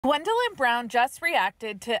Gwendolyn Brown just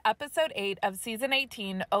reacted to episode 8 of season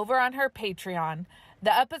 18 over on her Patreon.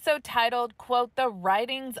 The episode titled, quote, "The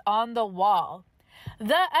Writings on the Wall."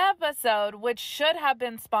 The episode, which should have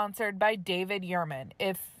been sponsored by David Yurman.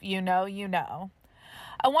 If you know, you know.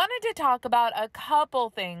 I wanted to talk about a couple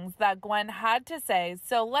things that Gwen had to say,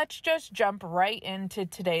 so let's just jump right into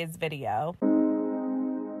today's video.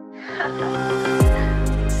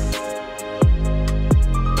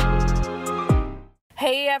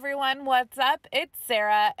 Hey everyone, what's up? It's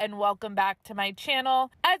Sarah and welcome back to my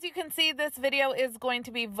channel. As you can see, this video is going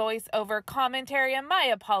to be voiceover commentary, and my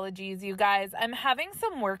apologies, you guys. I'm having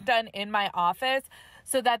some work done in my office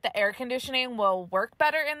so that the air conditioning will work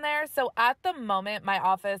better in there. So at the moment, my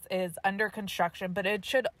office is under construction, but it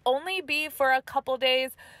should only be for a couple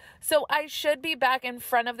days. So I should be back in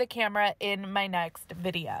front of the camera in my next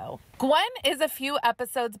video. Gwen is a few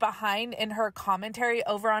episodes behind in her commentary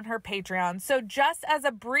over on her Patreon. So just as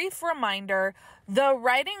a brief reminder, the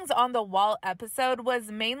Writings on the Wall episode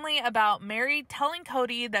was mainly about Mary telling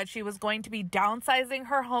Kody that she was going to be downsizing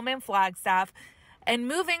her home in Flagstaff and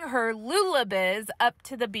moving her Lulabiz up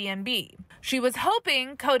to the B&B. She was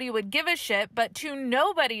hoping Kody would give a shit, but to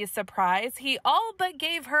nobody's surprise, he all but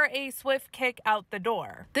gave her a swift kick out the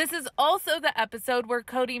door. This is also the episode where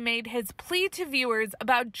Kody made his plea to viewers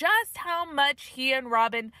about just how much he and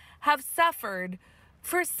Robyn have suffered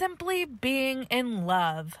for simply being in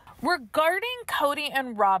love. Regarding Kody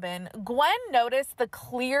and Robyn, Gwen noticed the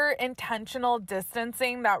clear intentional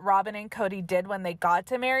distancing that Robyn and Kody did when they got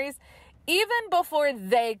to Mary's, even before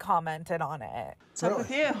they commented on it. What's up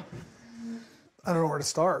with you? I don't know where to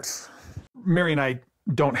start. Mary and I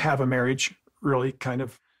don't have a marriage, really, kind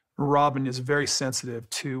of. Robyn is very sensitive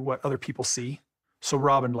to what other people see. So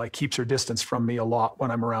Robyn, keeps her distance from me a lot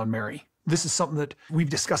when I'm around Mary. This is something that we've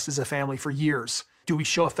discussed as a family for years. Do we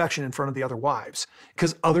show affection in front of the other wives?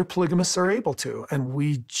 Because other polygamists are able to, and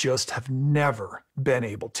we just have never been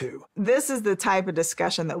able to. This is the type of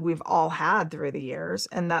discussion that we've all had through the years,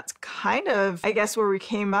 and that's kind of, I guess, where we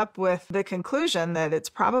came up with the conclusion that it's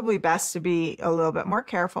probably best to be a little bit more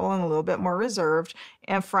careful and a little bit more reserved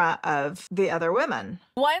in front of the other women.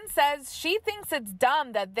 Gwen says she thinks it's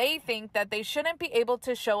dumb that they think that they shouldn't be able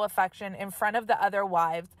to show affection in front of the other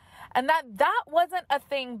wives, and that wasn't a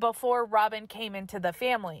thing before Robyn came into the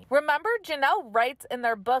family. Remember, Janelle writes in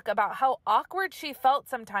their book about how awkward she felt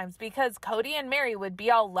sometimes because Kody and Mary would be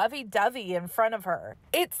all lovey-dovey in front of her.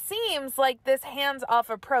 It seems like this hands-off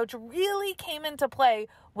approach really came into play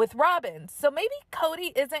with Robyn. So maybe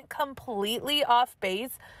Kody isn't completely off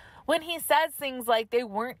base when he says things like they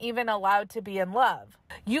weren't even allowed to be in love.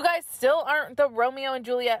 You guys still aren't the Romeo and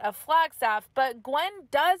Juliet of Flagstaff, but Gwen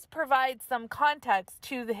does provide some context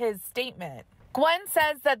to his statement. Gwen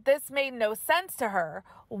says that this made no sense to her.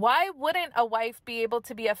 Why wouldn't a wife be able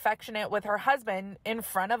to be affectionate with her husband in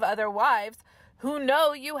front of other wives who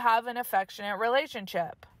know you have an affectionate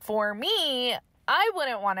relationship? For me, I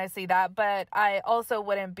wouldn't want to see that, but I also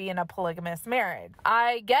wouldn't be in a polygamous marriage.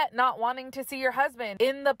 I get not wanting to see your husband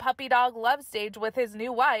in the puppy dog love stage with his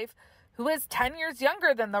new wife, who is 10 years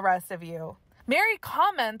younger than the rest of you. Mary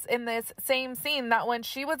comments in this same scene that when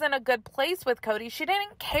she was in a good place with Kody, she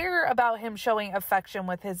didn't care about him showing affection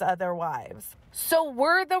with his other wives. So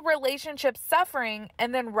were the relationships suffering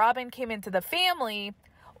and then Robyn came into the family?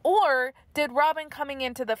 Or did Robyn coming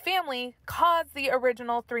into the family cause the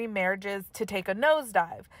original 3 marriages to take a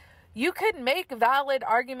nosedive? You could make valid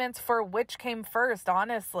arguments for which came first,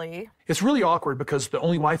 honestly. It's really awkward because the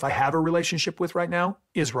only wife I have a relationship with right now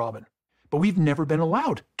is Robyn. But we've never been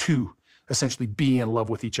allowed to essentially be in love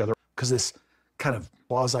with each other because this kind of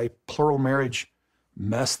quasi-plural marriage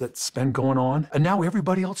mess that's been going on. And now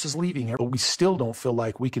everybody else is leaving, but we still don't feel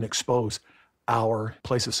like we can expose our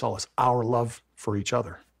place of solace, our love for each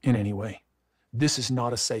other in any way. This is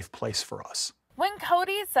not a safe place for us. When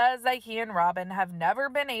Kody says that he and Robyn have never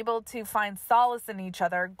been able to find solace in each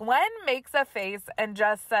other, Gwen makes a face and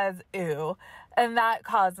just says, ew, and that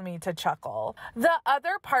caused me to chuckle. The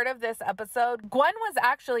other part of this episode, Gwen was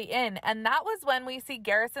actually in, and that was when we see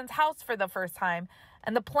Garrison's house for the first time.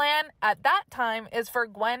 And the plan at that time is for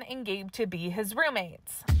Gwen and Gabe to be his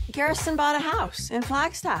roommates. Garrison bought a house in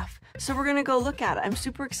Flagstaff, so we're gonna go look at it. I'm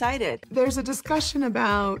super excited. There's a discussion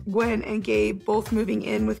about Gwen and Gabe both moving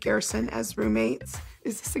in with Garrison as roommates.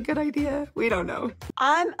 Is this a good idea? We don't know.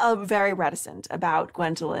 I'm very reticent about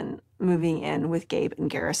Gwendolyn moving in with Gabe and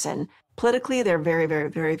Garrison. Politically, they're very, very,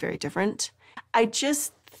 very, very different. I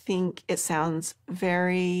just think it sounds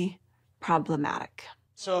very problematic.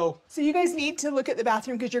 So you guys need to look at the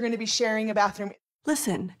bathroom because you're going to be sharing a bathroom.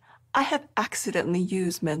 Listen, I have accidentally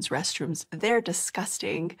used men's restrooms. They're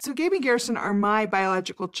disgusting. So Gabe and Garrison are my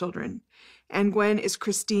biological children, and Gwen is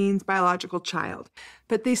Christine's biological child.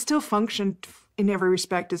 But they still function in every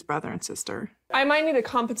respect as brother and sister. I might need to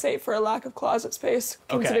compensate for a lack of closet space,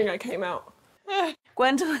 considering I came out.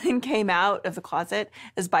 Gwendolyn came out of the closet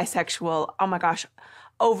as bisexual, oh my gosh,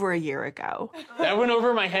 over a year ago. That went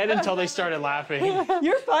over my head until they started laughing.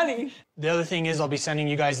 You're funny. The other thing is I'll be sending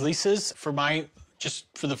you guys leases just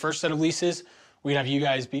for the first set of leases. We'd have you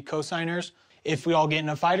guys be co-signers. If we all get in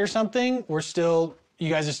a fight or something, you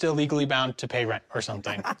guys are still legally bound to pay rent or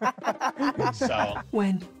something. So.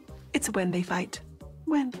 When? It's when they fight.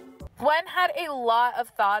 When? Gwen had a lot of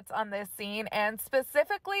thoughts on this scene and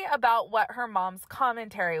specifically about what her mom's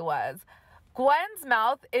commentary was. Gwen's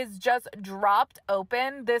mouth is just dropped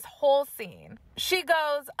open this whole scene. She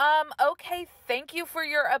goes, okay, thank you for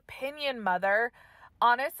your opinion, Mother.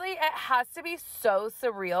 Honestly, it has to be so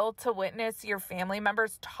surreal to witness your family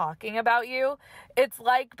members talking about you. It's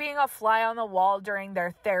like being a fly on the wall during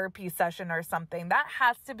their therapy session or something. That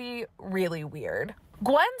has to be really weird.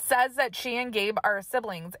 Gwen says that she and Gabe are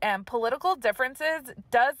siblings, and political differences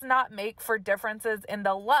does not make for differences in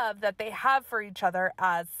the love that they have for each other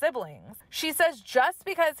as siblings. She says just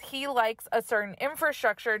because he likes a certain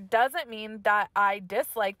infrastructure doesn't mean that I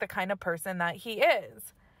dislike the kind of person that he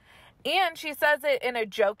is. And she says it in a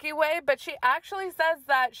jokey way, but she actually says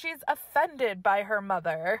that she's offended by her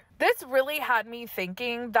mother. This really had me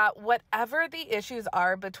thinking that whatever the issues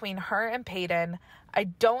are between her and Peyton, I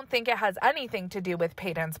don't think it has anything to do with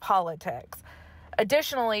Peyton's politics.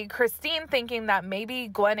 Additionally, Christine thinking that maybe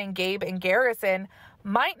Gwen and Gabe and Garrison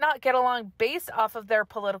might not get along based off of their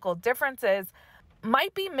political differences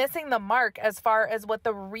might be missing the mark as far as what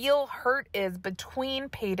the real hurt is between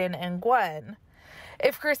Peyton and Gwen.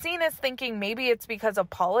 If Christine is thinking maybe it's because of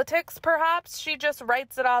politics, perhaps she just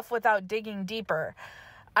writes it off without digging deeper.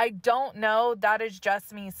 I don't know. That is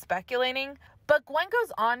just me speculating. But Gwen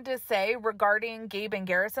goes on to say regarding Gabe and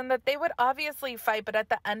Garrison that they would obviously fight, but at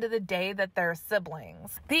the end of the day that they're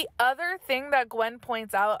siblings. The other thing that Gwen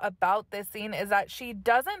points out about this scene is that she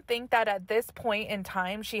doesn't think that at this point in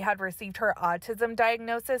time she had received her autism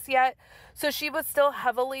diagnosis yet, so she was still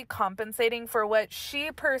heavily compensating for what she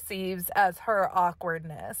perceives as her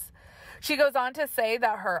awkwardness. She goes on to say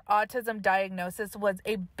that her autism diagnosis was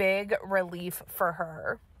a big relief for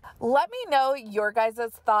her. Let me know your guys'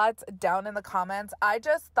 thoughts down in the comments. I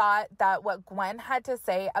just thought that what Gwen had to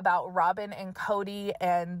say about Robyn and Kody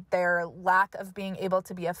and their lack of being able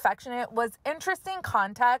to be affectionate was interesting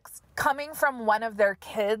context coming from one of their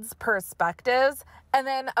kids' perspectives. And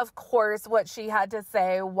then, of course, what she had to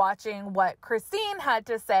say watching what Christine had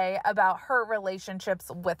to say about her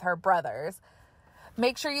relationships with her brothers.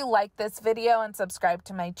 Make sure you like this video and subscribe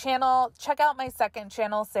to my channel. Check out my second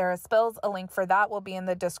channel, Sarah Spills. A link for that will be in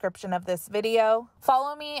the description of this video.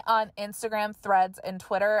 Follow me on Instagram, Threads, and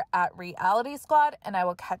Twitter at realiteasquad, and I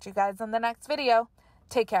will catch you guys in the next video.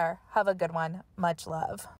 Take care. Have a good one. Much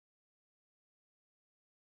love.